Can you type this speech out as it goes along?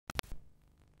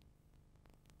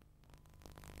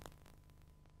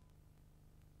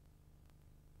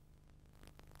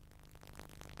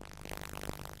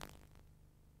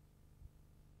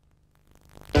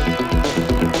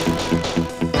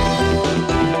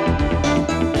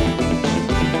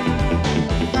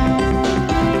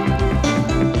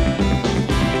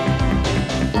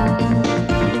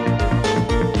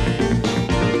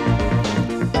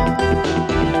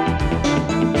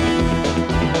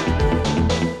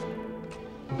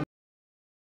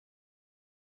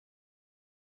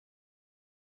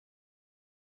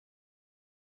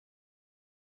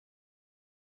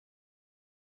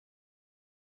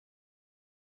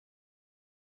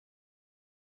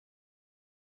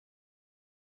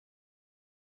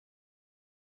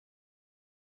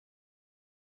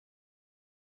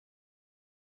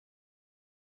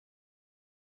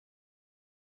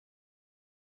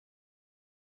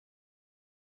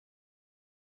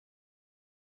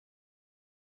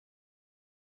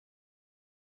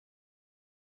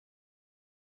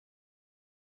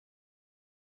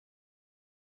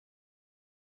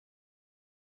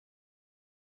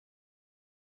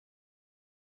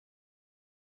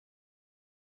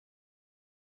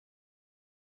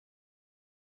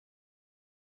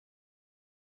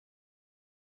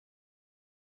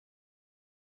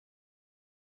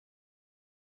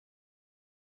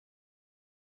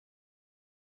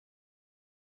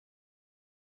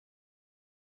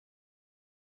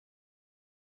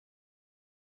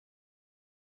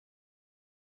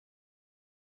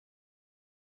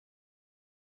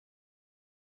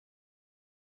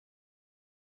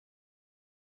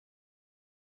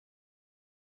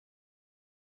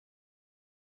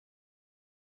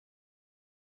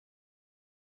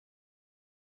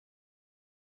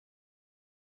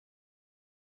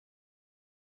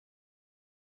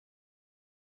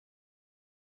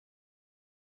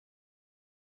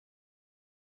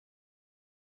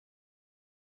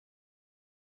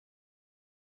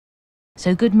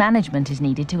So good management is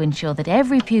needed to ensure that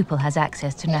every pupil has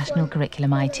access to national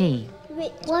curriculum IT.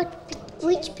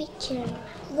 Which picture?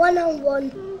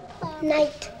 One-on-one,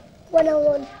 night,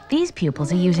 one-on-one. These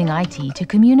pupils are using IT to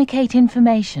communicate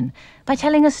information by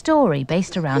telling a story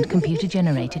based around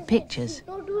computer-generated pictures.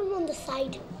 No, do them on the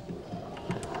side.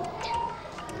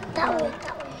 That way.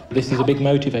 This is a big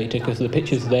motivator because the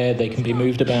pictures there, they can be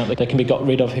moved about, they can be got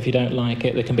rid of if you don't like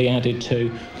it, they can be added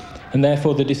to, and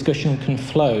therefore the discussion can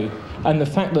flow. And the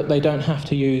fact that they don't have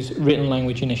to use written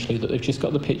language initially, that they've just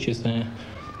got the pictures there,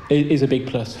 is a big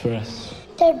plus for us.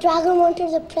 The dragon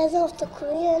wanted the present of the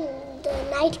queen and the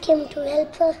knight came to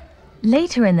help her.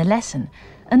 Later in the lesson,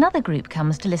 another group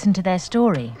comes to listen to their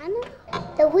story.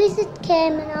 The wizard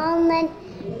came and all men,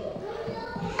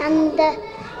 and the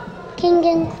king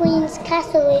and queen's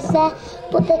castle is there,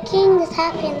 but the king is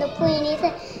happy and the queen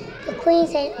isn't. The queen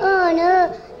said, "Oh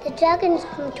no, the dragon's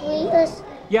come to eat us."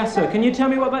 Yes, sir. Can you tell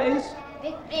me what that is?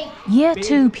 Year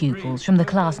 2 pupils from the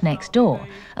class next door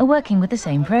are working with the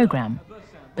same programme,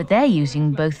 but they're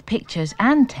using both pictures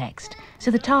and text, so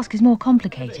the task is more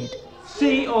complicated.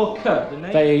 C or K?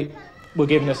 They were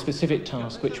given a specific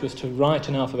task, which was to write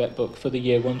an alphabet book for the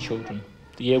Year 1 children.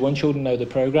 The Year 1 children know the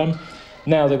programme.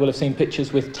 Now they will have seen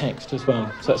pictures with text as well,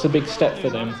 so that's a big step for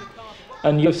them.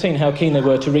 And you've seen how keen they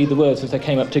were to read the words as they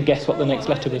came up to guess what the next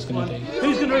letter was going to be.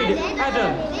 Who's going to read it?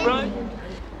 Adam, right?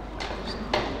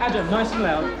 Adam, nice and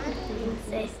loud.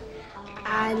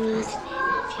 And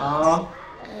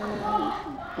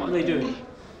what are they doing?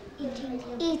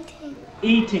 eating.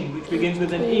 Eating, which begins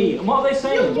with an E. And what are they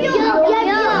saying?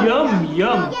 Yum. Yum,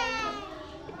 yum.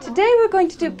 Today we're going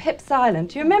to do Pip's Island.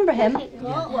 Do you remember him?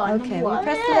 Yeah. Okay, we'll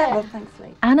press the level. Thanks,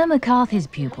 Lee. Anna McCarthy's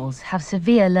pupils have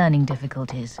severe learning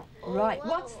difficulties. Right,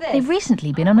 what's this? They've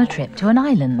recently been on a trip to an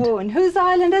island. Oh, and whose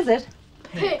island is it?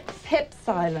 Pip's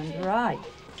Island, right.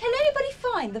 Can anybody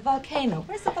find the volcano?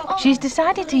 Where's the volcano? She's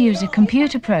decided to use a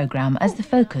computer programme as the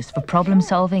focus for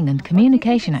problem-solving and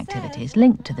communication activities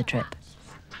linked to the trip.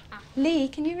 Lee,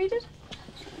 can you read it?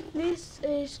 This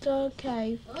is the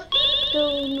cave.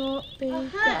 Do not be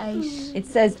gaze. It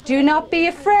says, do not be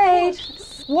afraid.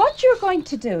 What you're going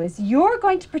to do is you're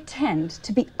going to pretend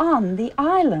to be on the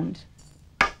island.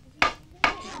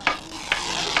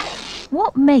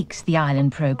 What makes the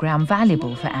island programme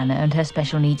valuable for Anna and her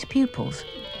special needs pupils?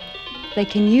 They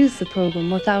can use the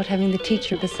programme without having the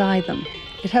teacher beside them.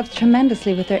 It helps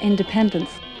tremendously with their independence.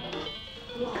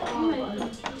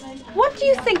 What do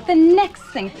you think the next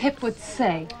thing Pip would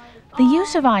say? The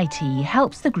use of IT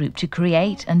helps the group to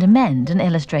create and amend an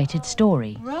illustrated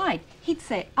story. Right. He'd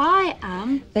say, I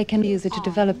am. They can use it to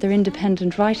develop their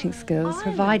independent writing skills,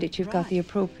 provided you've got the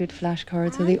appropriate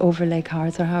flashcards or the overlay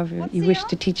cards or however you wish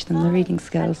to teach them the reading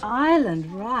skills. Island,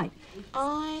 right.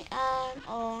 I am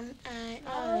on an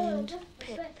island,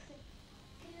 Pip.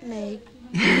 Me.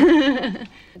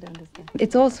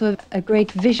 It's also a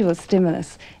great visual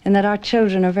stimulus in that our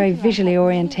children are very visually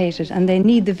orientated and they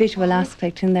need the visual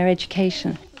aspect in their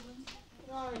education.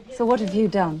 So what have you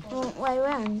done? Way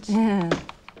round. Yeah.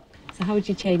 So how would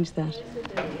you change that?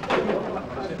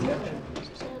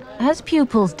 As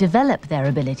pupils develop their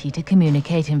ability to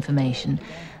communicate information,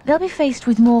 they'll be faced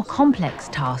with more complex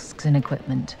tasks and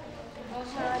equipment.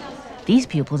 These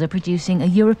pupils are producing a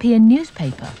European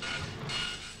newspaper.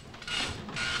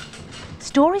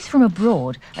 Stories from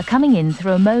abroad are coming in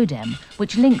through a modem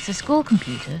which links a school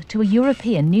computer to a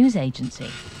European news agency.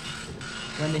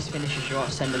 When this finishes, you ought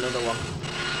to send another one.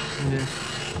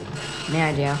 Any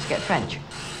idea how to get French?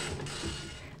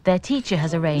 Their teacher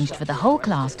has arranged for the whole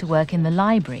class to work in the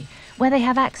library, where they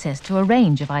have access to a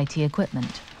range of IT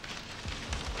equipment.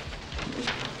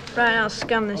 Right, I'll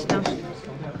scan this now.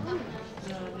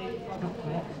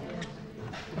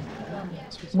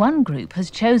 One group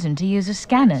has chosen to use a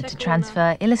scanner to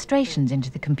transfer illustrations into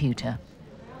the computer.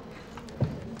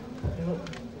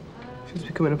 Seems to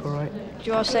be coming up all right. Do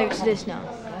you want to save it to this now?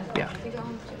 Yeah.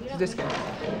 This guy.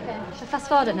 Should I fast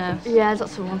forward it now? Yeah,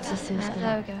 that's what I want to see.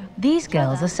 There we go. These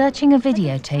girls are searching a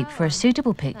videotape for a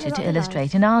suitable picture to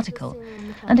illustrate an article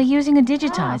and are using a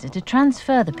digitizer to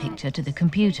transfer the picture to the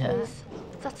computer.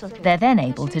 That's okay. They're then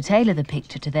able to tailor the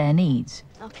picture to their needs.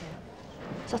 Okay.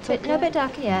 That's okay. No bit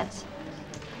darker yet.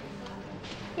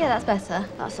 Yeah, that's better.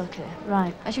 That's okay.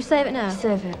 Right. I should save it now?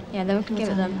 Save it. Yeah, then we can give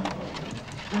it them.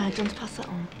 Right, do you want to pass that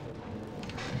on?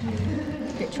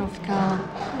 Picture of the car.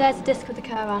 There's a disc with the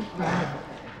car on.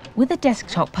 With a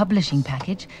desktop publishing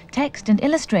package, text and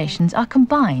illustrations are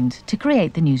combined to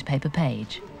create the newspaper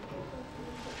page.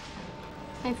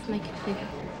 Maybe make it bigger.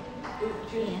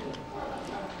 Yeah.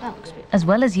 As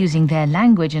well as using their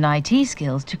language and IT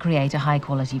skills to create a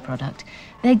high-quality product,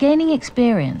 they're gaining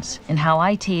experience in how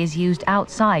IT is used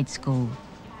outside school.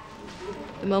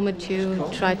 The moment you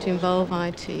try to involve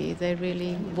IT, they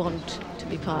really want to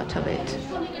be part of it.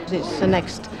 It's the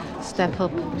next step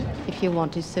up, if you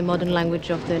want. It's the modern language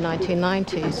of the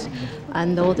 1990s,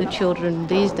 and all the children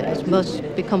these days must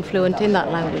become fluent in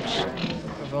that language.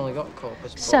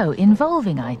 So,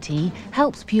 involving IT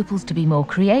helps pupils to be more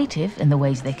creative in the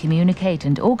ways they communicate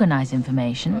and organise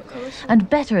information, and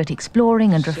better at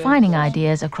exploring and refining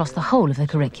ideas across the whole of the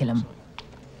curriculum.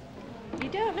 You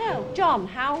don't know, John,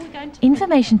 how are we going to...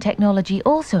 Information technology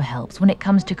also helps when it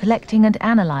comes to collecting and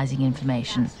analysing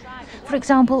information. For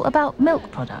example, about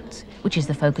milk products, which is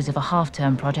the focus of a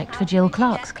half-term project for Jill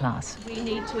Clark's class. We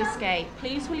need to escape.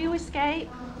 Please, will you escape?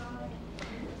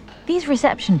 These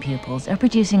reception pupils are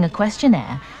producing a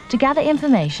questionnaire to gather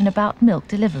information about milk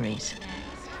deliveries.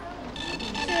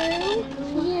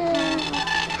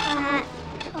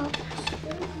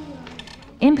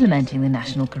 Implementing the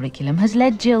national curriculum has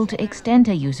led Jill to extend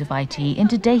her use of IT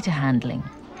into data handling.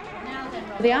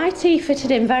 The IT fitted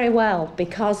in very well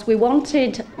because we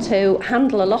wanted to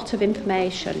handle a lot of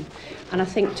information, and I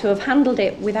think to have handled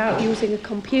it without using a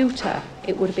computer,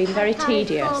 it would have been very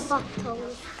tedious.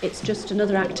 It's just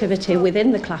another activity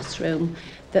within the classroom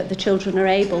that the children are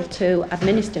able to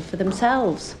administer for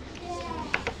themselves.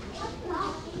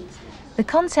 The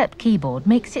concept keyboard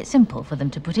makes it simple for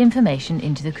them to put information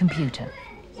into the computer.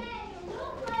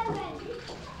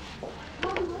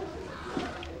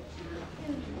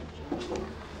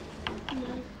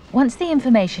 Once the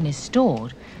information is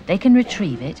stored, they can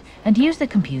retrieve it and use the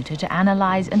computer to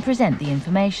analyse and present the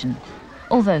information,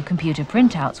 although computer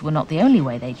printouts were not the only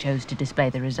way they chose to display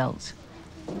the results.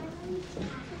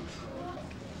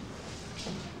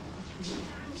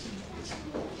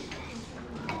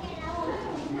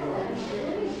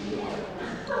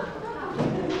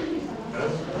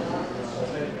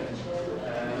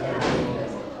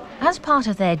 As part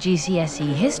of their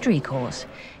GCSE history course,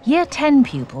 Year 10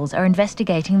 pupils are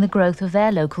investigating the growth of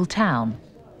their local town.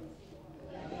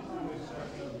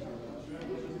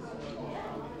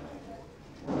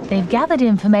 They've gathered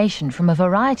information from a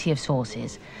variety of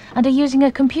sources and are using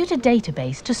a computer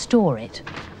database to store it.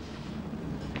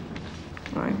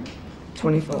 Right,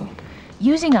 24.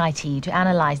 Using IT to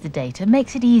analyse the data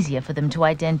makes it easier for them to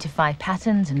identify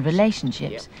patterns and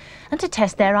relationships and to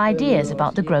test their ideas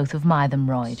about the growth of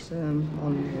Mythenroyd.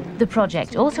 The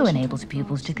project also enables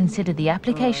pupils to consider the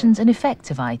applications and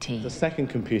effects of IT. The second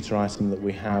computer item that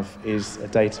we have is a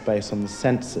database on the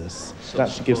census. It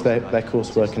actually gives their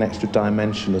coursework an extra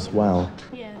dimension as well.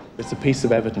 It's a piece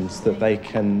of evidence that they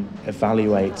can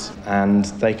evaluate, and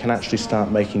they can actually start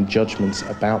making judgments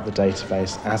about the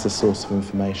database as a source of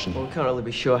information. Well, we can't really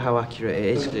be sure how accurate it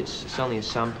is. It's only a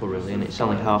sample, really, and it's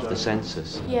only half the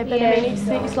census. Yeah, but I mean,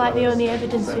 it's like the only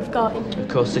evidence we've got. Of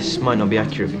course, this might not be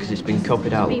accurate because it's been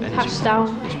copied out. It's been passed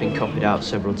down. It's been copied out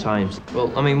several times.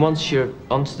 Well, I mean, once you're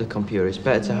onto the computer, it's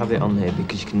better to have it on here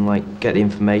because you can, like, get the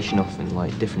information off in,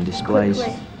 like, different displays.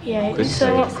 Quickly. Yeah, it's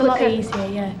a lot easier,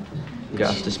 yeah. You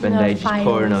don't have to spend ages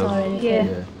pouring over.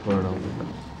 Yeah, pouring over.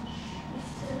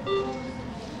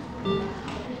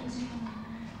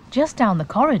 Just down the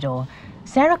corridor,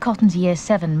 Sarah Cotton's Year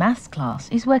 7 maths class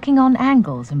is working on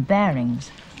angles and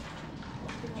bearings.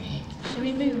 Should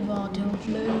we move or don't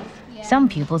move? Some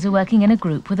pupils are working in a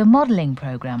group with a modelling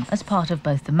programme as part of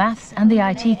both the maths and the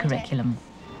IT curriculum.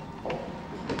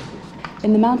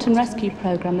 In the Mountain Rescue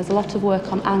Programme, there's a lot of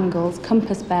work on angles,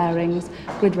 compass bearings,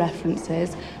 grid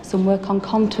references, some work on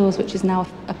contours, which is now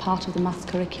a part of the maths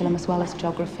curriculum, as well as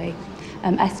geography,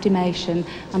 estimation,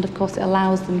 and of course it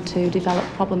allows them to develop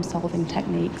problem-solving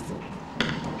techniques.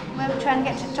 Where we're trying to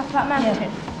get to the top of that mountain?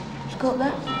 Yeah. Just go up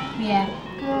there? Yeah.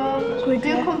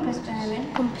 Do compass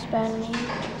bearing. Compass bearing.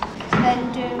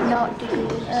 Then do not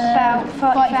degrees. About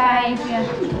 45.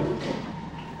 Yeah.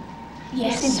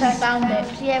 Yes, we found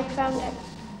it. Yeah, we found it.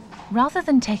 Rather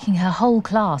than taking her whole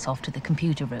class off to the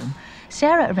computer room,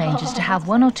 Sarah arranges to have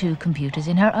 1 or 2 computers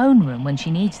in her own room when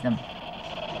she needs them.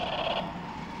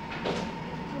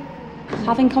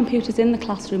 Having computers in the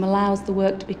classroom allows the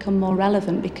work to become more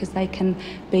relevant because they can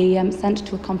be sent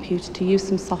to a computer to use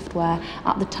some software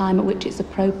at the time at which it's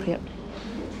appropriate.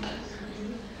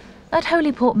 At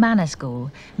Holyport Manor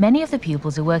School, many of the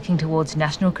pupils are working towards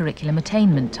national curriculum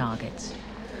attainment targets.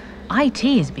 IT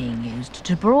is being used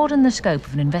to broaden the scope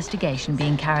of an investigation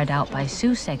being carried out by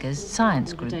Sue Seger's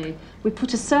science group. We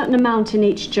put a certain amount in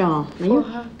each jar.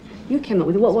 You came up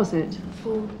with it. What was it?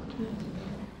 4.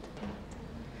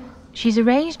 She's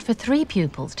arranged for 3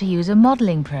 pupils to use a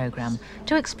modelling programme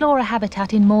to explore a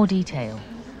habitat in more detail.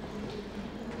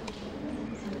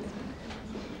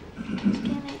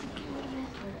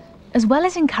 As well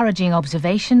as encouraging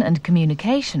observation and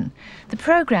communication, the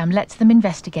programme lets them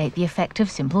investigate the effect of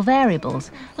simple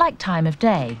variables, like time of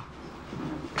day.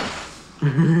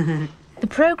 The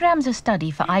programmes of study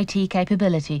for IT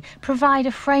capability provide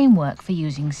a framework for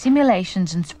using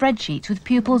simulations and spreadsheets with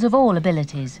pupils of all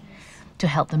abilities to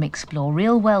help them explore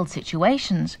real-world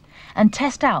situations and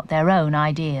test out their own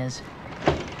ideas.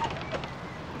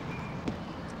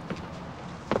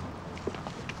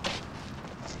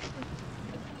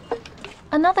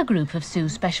 Another group of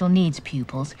Sue's special needs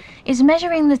pupils is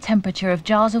measuring the temperature of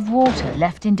jars of water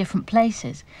left in different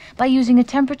places by using a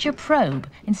temperature probe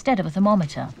instead of a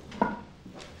thermometer.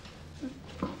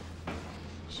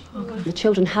 The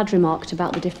children had remarked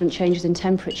about the different changes in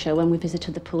temperature when we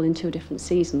visited the pool in 2 different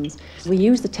seasons. We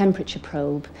use the temperature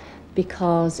probe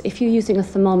because if you're using a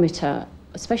thermometer,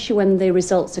 especially when the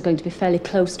results are going to be fairly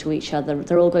close to each other,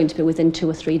 they're all going to be within 2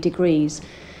 or 3 degrees,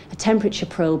 a temperature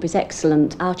probe is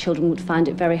excellent. Our children would find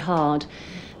it very hard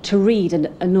to read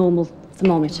a normal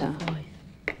thermometer.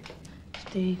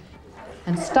 Steve.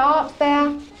 And start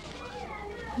their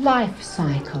life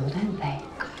cycle, don't they?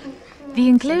 The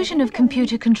inclusion of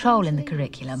computer control in the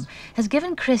curriculum has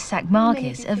given Chris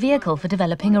Sakmarkis a vehicle for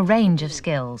developing a range of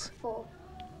skills.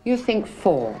 You think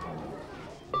 4.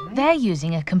 They're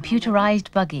using a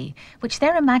computerized buggy, which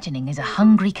they're imagining is a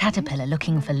hungry caterpillar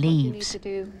looking for leaves. What do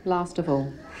you need to do last of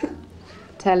all?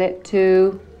 Tell it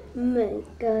to... Go.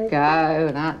 Go,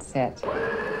 that's it.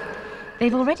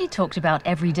 They've already talked about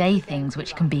everyday things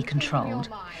which can be controlled.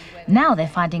 Now they're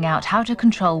finding out how to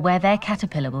control where their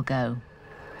caterpillar will go.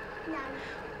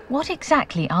 What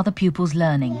exactly are the pupils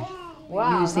learning?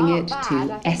 We're using it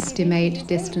to estimate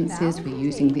distances, we're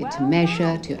using it to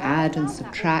measure, to add and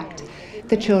subtract.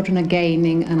 The children are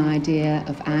gaining an idea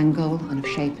of angle and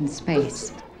of shape and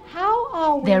space.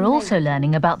 They're also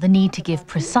learning about the need to give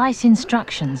precise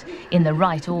instructions in the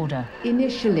right order.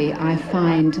 Initially, I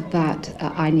find that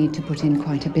I need to put in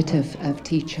quite a bit of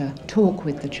teacher talk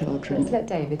with the children. Let's let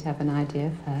David have an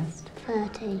idea first.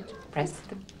 30. Press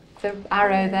the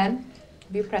arrow then.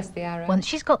 Have you pressed the arrow? Once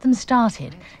she's got them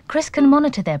started, Chris can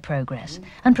monitor their progress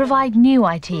and provide new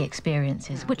IT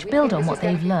experiences which build on what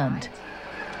they've learned.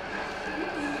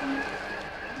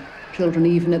 Children,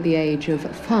 even at the age of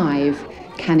 5,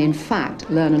 can in fact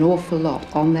learn an awful lot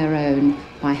on their own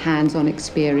by hands-on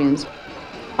experience.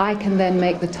 I can then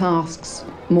make the tasks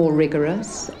more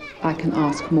rigorous. I can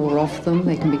ask more of them.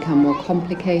 They can become more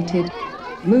complicated.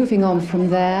 Moving on from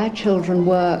there, children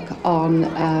work on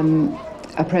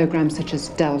a program such as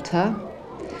Delta,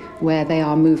 where they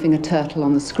are moving a turtle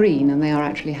on the screen and they are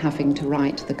actually having to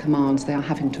write the commands, they are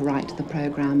having to write the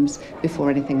programs before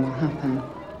anything will happen.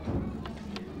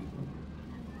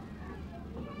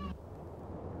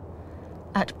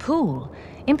 At Poole,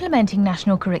 implementing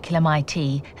National Curriculum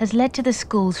IT has led to the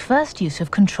school's first use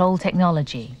of control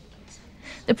technology.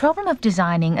 The problem of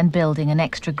designing and building an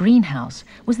extra greenhouse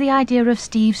was the idea of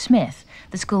Steve Smith,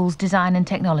 the school's design and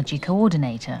technology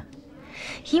coordinator.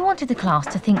 He wanted the class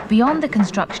to think beyond the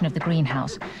construction of the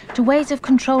greenhouse to ways of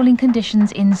controlling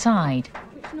conditions inside.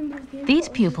 These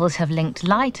pupils have linked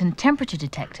light and temperature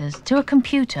detectors to a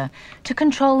computer to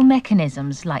control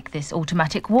mechanisms like this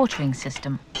automatic watering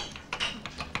system.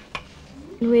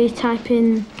 We type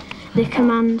in the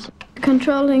commands,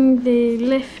 controlling the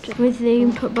lift with the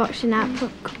input box and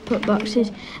output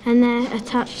boxes, and they're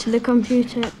attached to the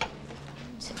computer.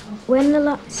 When the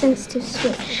light sensitive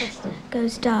switch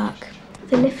goes dark,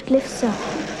 the lift lifts up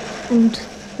and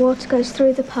water goes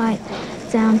through the pipe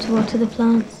down to water the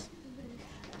plants.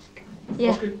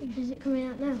 Yeah. Is it coming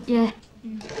out now? Yeah.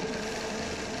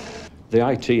 The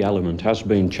IT element has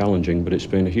been challenging, but it's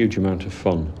been a huge amount of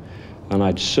fun. And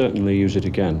I'd certainly use it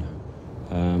again,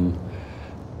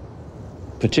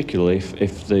 particularly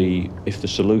if the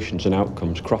solutions and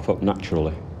outcomes crop up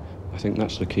naturally. I think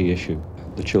that's the key issue.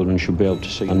 The children should be able to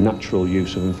see a natural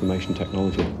use of information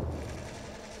technology.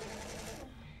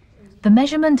 The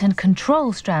measurement and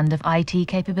control strand of IT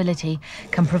capability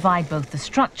can provide both the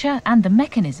structure and the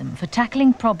mechanism for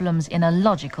tackling problems in a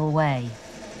logical way.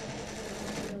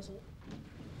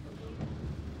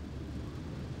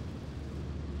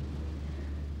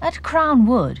 At Crown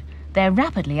Wood, they're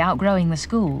rapidly outgrowing the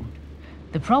school.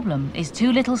 The problem is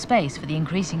too little space for the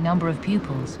increasing number of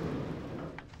pupils.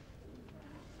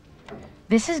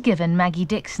 This has given Maggie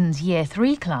Dixon's Year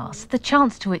 3 class the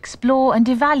chance to explore and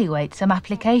evaluate some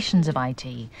applications of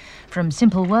IT, from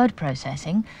simple word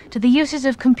processing to the uses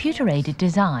of computer-aided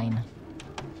design.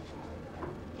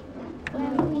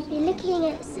 We've been looking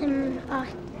at some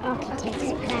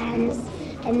architect's plans,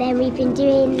 and then we've been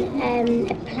doing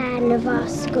a plan of our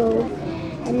school,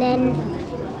 and then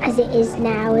as it is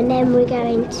now, and then we're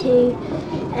going to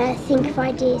think of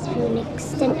ideas for an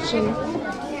extension.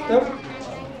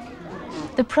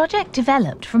 The project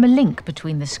developed from a link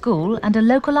between the school and a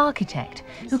local architect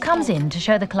who comes in to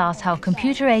show the class how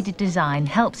computer-aided design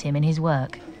helps him in his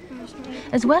work.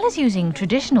 As well as using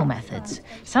traditional methods,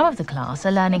 some of the class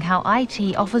are learning how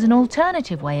IT offers an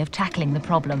alternative way of tackling the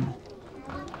problem.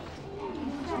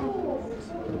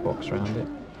 Put a box around it.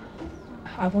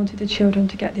 I wanted the children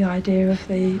to get the idea of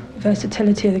the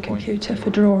versatility of the computer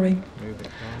for drawing.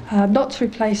 Not to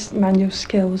replace manual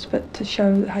skills, but to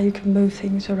show how you can move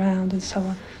things around and so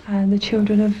on. And the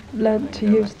children have learnt to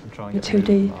use the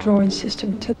 2D drawing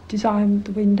system to design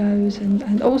the windows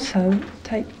and also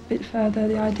take a bit further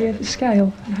the idea of the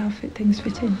scale and how things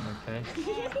fit in. Okay.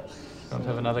 Want to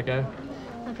have another go?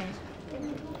 Okay.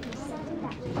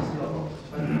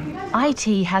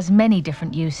 IT has many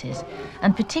different uses,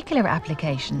 and particular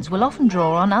applications will often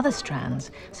draw on other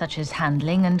strands, such as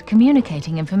handling and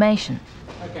communicating information.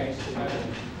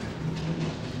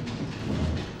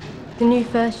 The new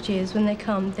first years, when they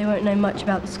come, they won't know much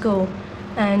about the school,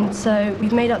 and so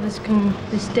we've made up this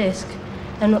disc,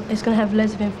 and it's going to have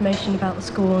loads of information about the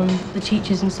school and the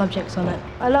teachers and subjects on it.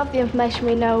 I love the information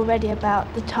we know already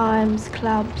about the times,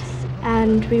 clubs,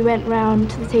 and we went round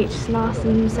to the teachers and asked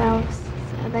them themselves.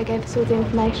 They gave us all the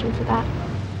information for that.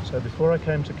 So before I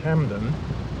came to Camden,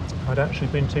 I'd actually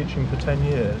been teaching for 10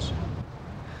 years.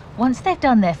 Once they've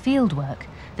done their fieldwork,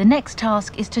 the next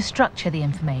task is to structure the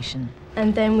information.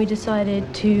 And then we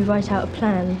decided to write out a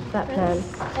plan, that plan.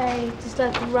 Just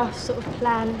like a rough sort of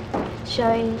plan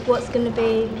showing what's going to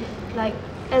be, like,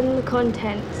 in the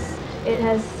contents. It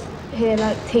has here,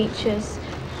 like, teachers.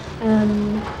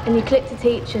 And you click the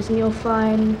teachers and you'll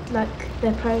find, like,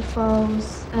 their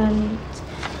profiles and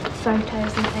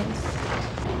photos and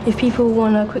things. If people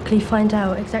want to quickly find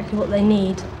out exactly what they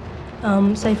need,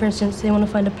 say for instance they want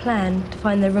to find a plan to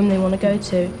find their room they want to go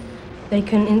to, they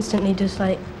can instantly just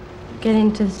like get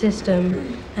into the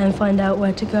system and find out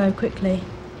where to go quickly.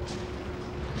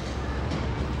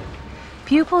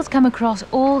 Pupils come across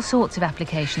all sorts of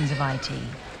applications of IT.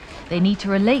 They need to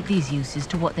relate these uses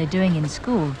to what they're doing in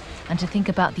school and to think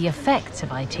about the effects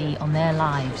of IT on their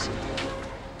lives.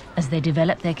 As they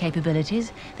develop their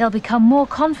capabilities, they'll become more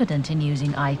confident in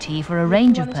using IT for a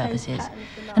range of purposes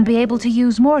and be able to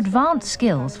use more advanced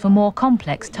skills for more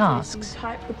complex tasks.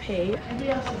 Type repeat,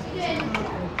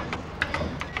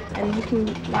 and you can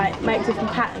make different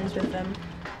patterns with them.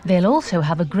 They'll also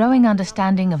have a growing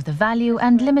understanding of the value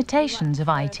and limitations of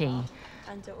IT.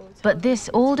 But this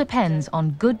all depends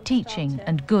on good teaching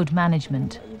and good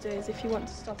management.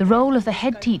 The role of the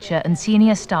head teacher and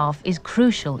senior staff is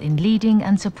crucial in leading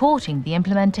and supporting the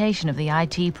implementation of the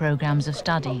IT programs of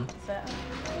study.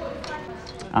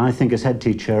 I think as head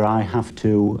teacher I have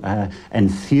to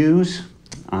enthuse,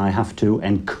 I have to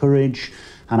encourage,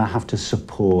 and I have to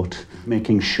support,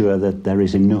 making sure that there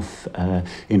is enough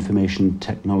information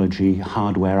technology,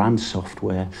 hardware and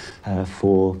software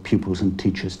for pupils and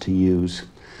teachers to use.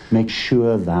 Make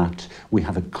sure that we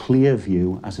have a clear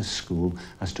view as a school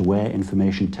as to where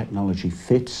information technology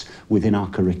fits within our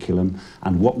curriculum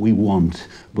and what we want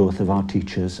both of our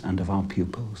teachers and of our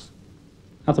pupils.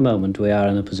 At the moment we are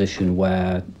in a position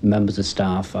where members of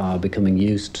staff are becoming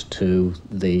used to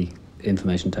the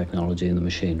information technology and the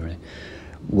machinery.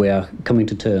 We are coming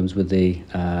to terms with the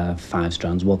 5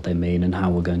 strands, what they mean and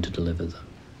how we're going to deliver them.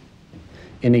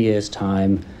 In a year's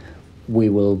time we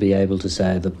will be able to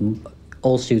say that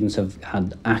all students have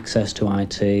had access to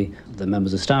IT, the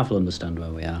members of staff will understand where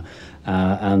we are,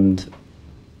 and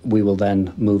we will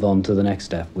then move on to the next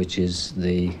step, which is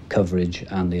the coverage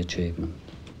and the achievement.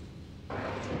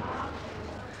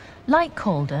 Like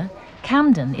Calder,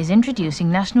 Camden is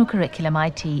introducing national curriculum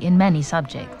IT in many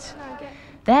subjects.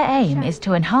 Their aim is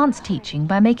to enhance teaching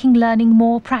by making learning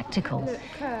more practical,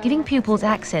 giving pupils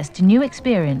access to new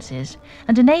experiences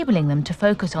and enabling them to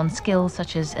focus on skills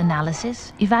such as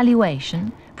analysis,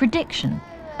 evaluation, prediction,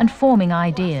 and forming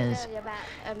ideas.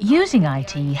 Using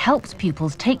IT helps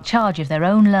pupils take charge of their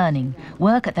own learning,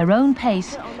 work at their own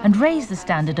pace, and raise the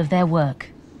standard of their work.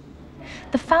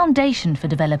 The foundation for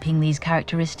developing these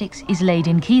characteristics is laid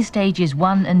in key stages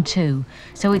 1 and 2,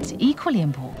 so it's equally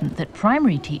important that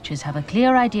primary teachers have a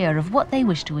clear idea of what they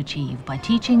wish to achieve by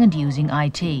teaching and using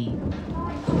IT.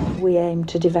 We aim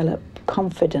to develop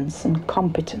confidence and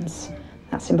competence,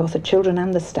 that's in both the children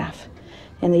and the staff,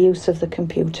 in the use of the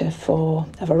computer for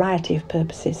a variety of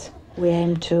purposes. We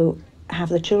aim to have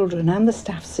the children and the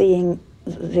staff seeing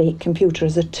the computer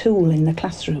as a tool in the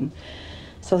classroom,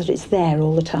 so that it's there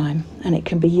all the time and it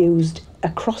can be used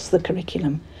across the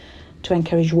curriculum to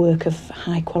encourage work of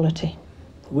high quality.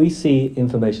 We see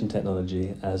information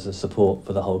technology as a support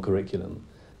for the whole curriculum,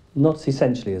 not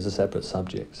essentially as a separate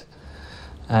subject.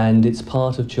 And it's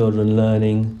part of children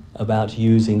learning about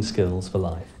using skills for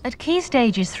life. At key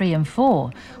stages 3 and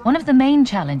 4, one of the main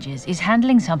challenges is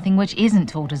handling something which isn't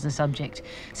taught as a subject,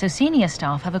 so senior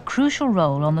staff have a crucial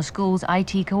role on the school's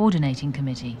IT coordinating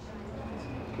committee.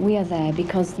 We are there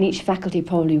because each faculty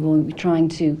probably will be trying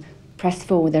to press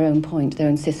forward their own point, their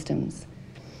own systems.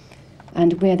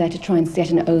 And we're there to try and get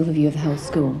an overview of the whole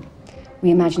school.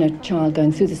 We imagine a child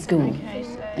going through the school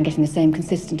and getting the same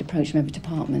consistent approach from every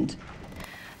department.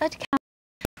 At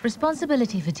CAMDEN,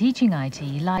 responsibility for teaching IT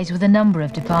lies with a number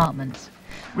of departments.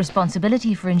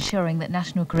 Responsibility for ensuring that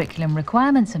national curriculum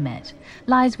requirements are met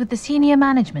lies with the senior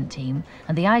management team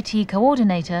and the IT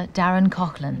coordinator, Darren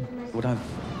Coughlin. What I've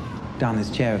done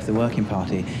as chair of the working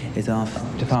party is ask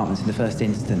departments in the first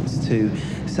instance to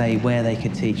say where they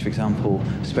could teach, for example,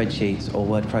 spreadsheets or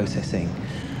word processing.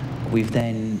 We've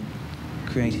then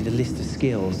created a list of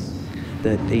skills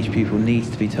that each pupil needs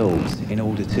to be taught in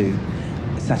order to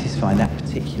satisfy that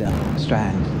particular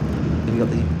strand. We've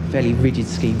got the fairly rigid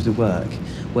schemes of work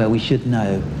where we should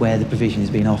know where the provision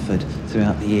is being offered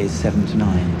throughout the years 7 to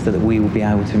 9, so that we will be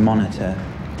able to monitor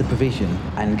the provision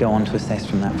and go on to assess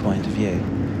from that point of view.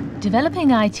 Developing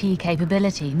IT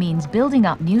capability means building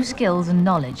up new skills and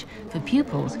knowledge for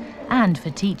pupils and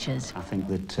for teachers. I think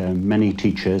that many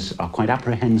teachers are quite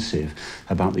apprehensive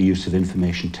about the use of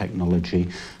information technology,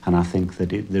 and I think that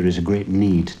there is a great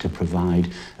need to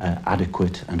provide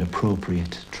adequate and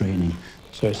appropriate training.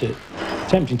 So it's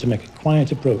attempting to make a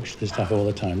quiet approach to the staff all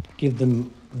the time. Give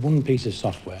them one piece of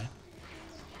software,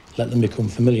 let them become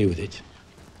familiar with it,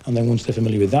 and then once they're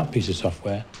familiar with that piece of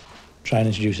software, try and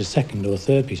introduce a second or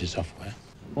third piece of software.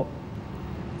 What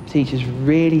teachers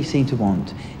really seem to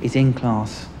want is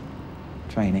in-class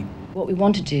training. What we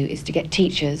want to do is to get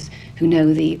teachers who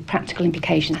know the practical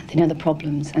implications, they know the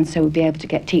problems, and so we'll be able to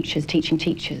get teachers teaching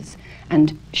teachers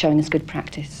and showing us good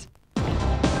practice.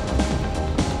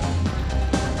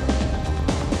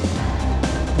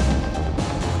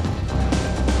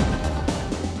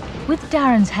 With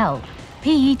Darren's help,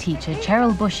 PE teacher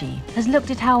Cheryl Bushy has looked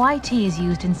at how IT is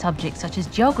used in subjects such as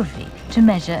geography to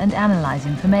measure and analyse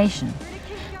information.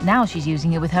 Now she's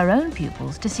using it with her own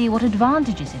pupils to see what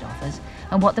advantages it offers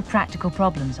and what the practical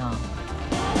problems are.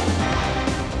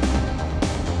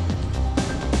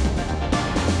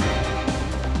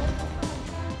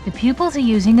 The pupils are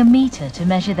using a meter to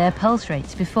measure their pulse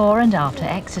rates before and after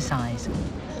exercise.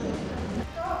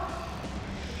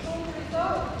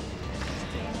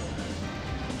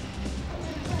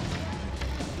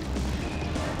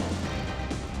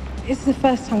 This is the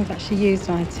first time we've actually used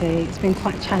IT. It's been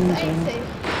quite challenging.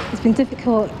 It's been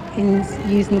difficult in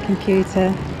using the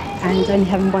computer and only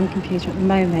having one computer at the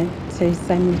moment to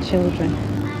so many children.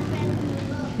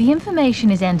 The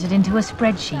information is entered into a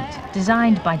spreadsheet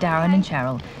designed by Darren and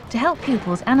Cheryl to help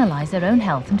pupils analyse their own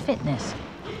health and fitness.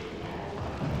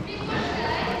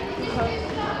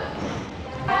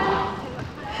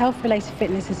 Health-related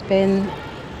fitness has been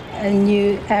a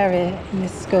new area in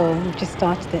this school. We've just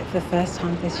started it for the first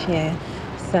time this year,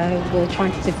 so we're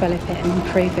trying to develop it and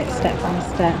improve it step by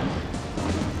step.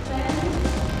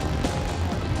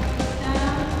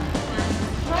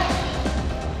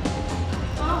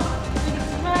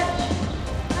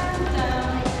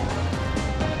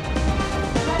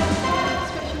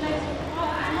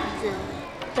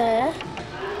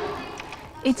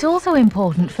 It's also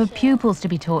important for pupils to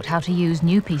be taught how to use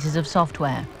new pieces of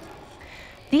software.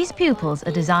 These pupils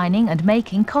are designing and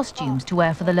making costumes to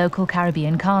wear for the local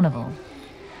Caribbean Carnival.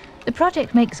 The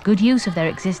project makes good use of their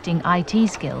existing IT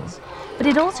skills, but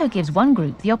it also gives one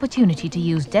group the opportunity to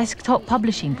use desktop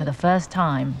publishing for the first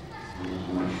time.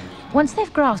 Once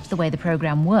they've grasped the way the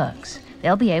programme works,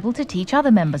 they'll be able to teach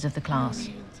other members of the class.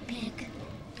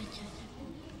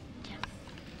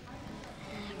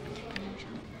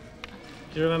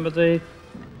 Do you remember the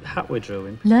hat we drew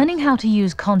in? Learning how to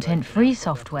use content-free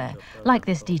software, like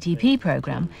this DTP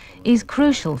programme, is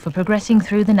crucial for progressing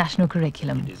through the national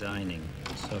curriculum. Designing.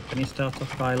 So can you start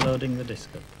off by loading the disk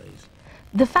up, please?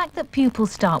 The fact that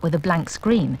pupils start with a blank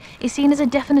screen is seen as a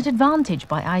definite advantage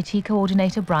by IT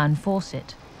coordinator Brian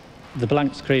Fawcett. The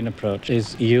blank screen approach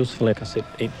is useful because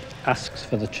it asks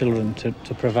for the children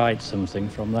to provide something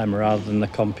from them rather than the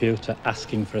computer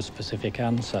asking for a specific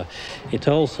answer. It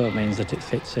also means that it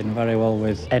fits in very well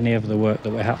with any of the work that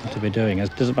we happen to be doing.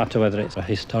 It doesn't matter whether it's a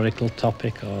historical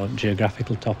topic or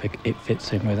geographical topic, it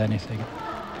fits in with anything.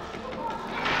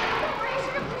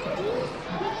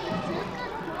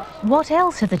 What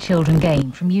else have the children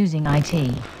gained from using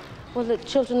IT? Well, the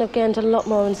children have gained a lot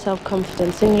more in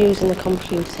self-confidence in using the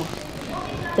computer.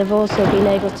 They've also been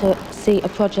able to see a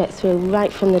project through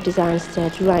right from the design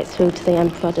stage right through to the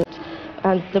end product,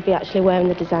 and they'll be actually wearing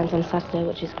the designs on Saturday,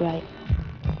 which is great.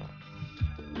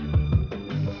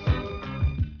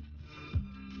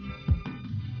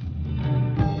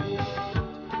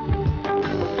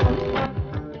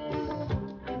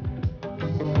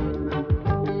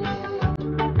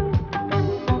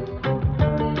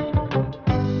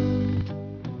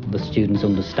 The students'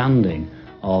 understanding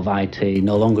of IT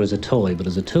no longer as a toy but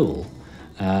as a tool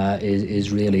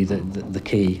is really the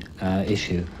key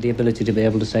issue. The ability to be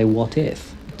able to say what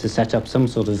if, to set up some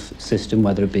sort of system,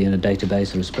 whether it be in a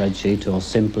database or a spreadsheet or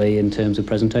simply in terms of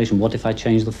presentation. What if I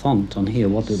change the font on here?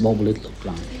 What will it look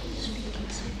like?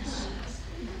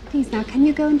 Please now, can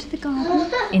you go into the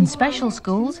garden? In special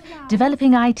schools,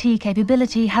 developing IT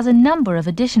capability has a number of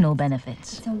additional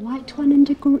benefits. It's a white one and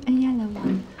a yellow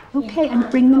one. Okay, and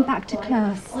bring them back to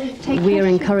class. We are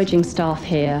encouraging staff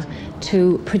here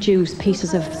to produce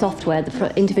pieces of software for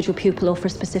an individual pupil or for a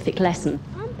specific lesson.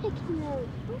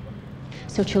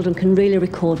 So children can really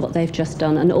record what they've just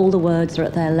done, and all the words are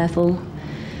at their level.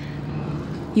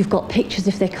 You've got pictures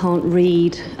if they can't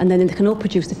read, and then they can all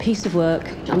produce a piece of work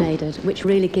unaided, which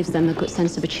really gives them a good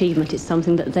sense of achievement. It's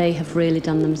something that they have really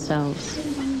done themselves.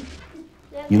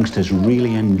 Youngsters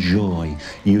really enjoy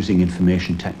using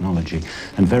information technology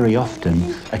and very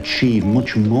often achieve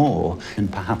much more than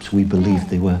perhaps we believed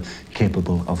they were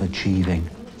capable of achieving.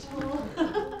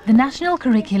 The National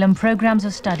Curriculum Programmes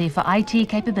of Study for IT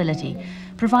Capability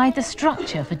provide the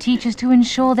structure for teachers to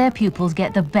ensure their pupils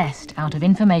get the best out of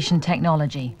information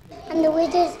technology. And the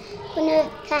wizard's going to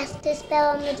cast a spell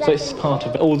on the dragon. So it's part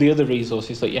of all the other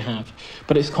resources that you have,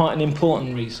 but it's quite an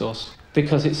important resource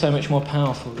because it's so much more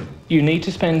powerful. You need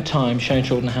to spend time showing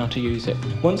children how to use it.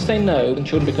 Once they know, and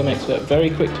children become expert very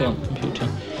quickly on the computer,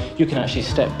 you can actually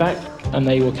step back and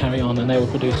they will carry on and they will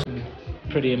produce some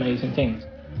pretty amazing things.